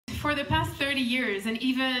for the past 30 years, and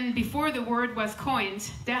even before the word was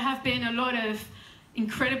coined, there have been a lot of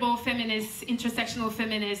incredible feminists, intersectional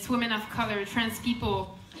feminists, women of color, trans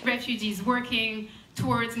people, refugees working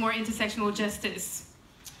towards more intersectional justice.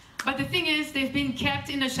 But the thing is, they've been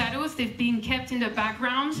kept in the shadows, they've been kept in the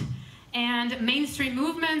background, and mainstream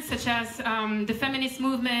movements such as the feminist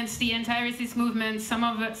movement, the anti-racist movement,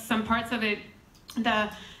 some parts of it,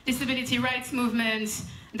 the disability rights movement,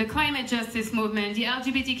 the climate justice movement, the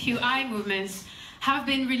LGBTQI movements, have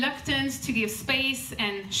been reluctant to give space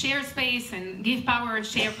and give power,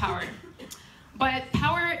 share power. But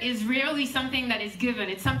power is rarely something that is given.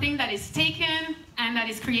 It's something that is taken and that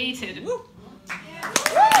is created. And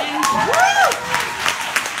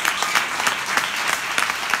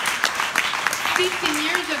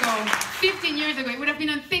 15 years ago, it would have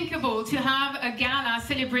been unthinkable to have a gala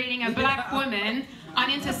celebrating a black woman on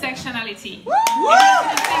intersectionality.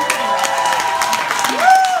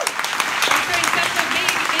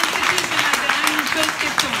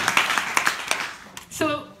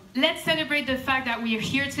 So let's celebrate the fact that we are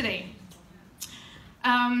here today.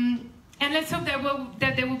 And let's hope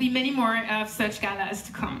that there will be many more of such galas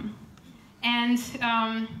to come. And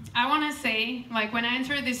I want to say, like, when I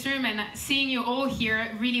entered this room and seeing you all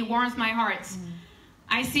here really warms my heart.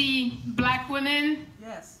 I see black women.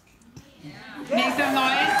 Yes. Yeah. Make some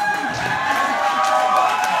noise.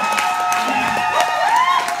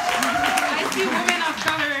 I see women of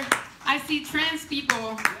color. I see trans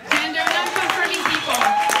people, gender non-conforming people.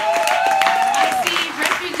 I see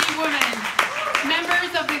refugee women,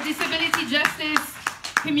 members of the disability justice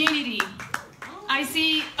community. I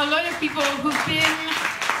see a lot of people who've been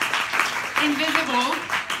invisible,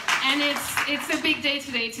 and it's a big day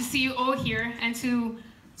today to see you all here and to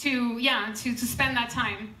spend that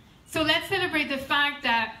time. So let's celebrate the fact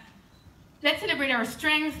that, let's celebrate our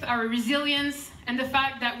strength, our resilience, and the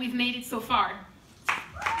fact that we've made it so far.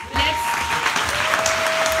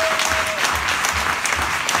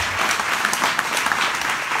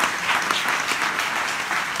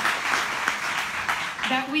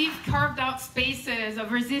 That we've carved out spaces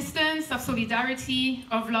of resistance, of solidarity,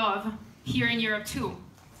 of love here in Europe too.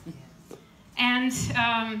 And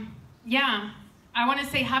I want to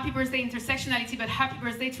say happy birthday intersectionality, but happy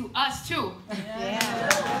birthday to us too. Yeah.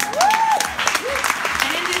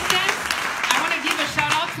 And in this sense, I want to give a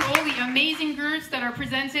shout out to all the amazing groups that are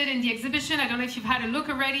presented in the exhibition. I don't know if you've had a look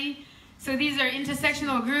already. So these are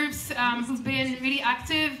intersectional groups who've been really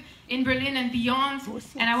active in Berlin and beyond,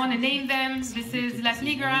 and I want to name them. This is Las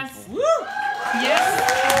Migras. Yes.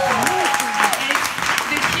 It's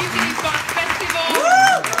the Cutie Pop Festival.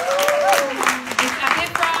 It's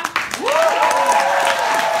Adefra.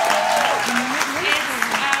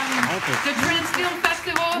 It's the Trans Film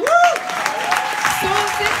Festival. Soul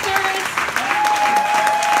Sisters.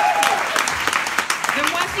 The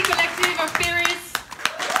Moissy Collective of Paris.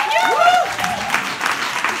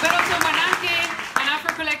 But also Mananke, an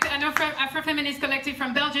Afro-feminist collective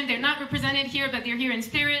from Belgium. They're not represented here, but they're here in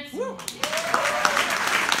spirit.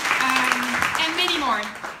 And many more.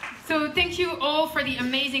 So thank you all for the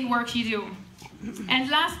amazing work you do. And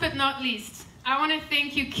last but not least, I want to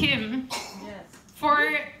thank you, Kim,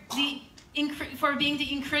 for being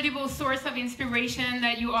the incredible source of inspiration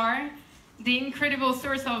that you are, the incredible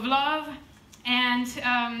source of love, and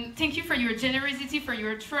thank you for your generosity, for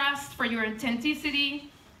your trust, for your authenticity,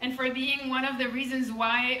 and for being one of the reasons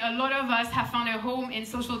why a lot of us have found a home in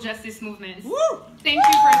social justice movements. Woo! Thank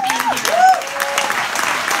you for being here.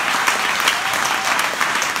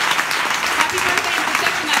 Happy birthday.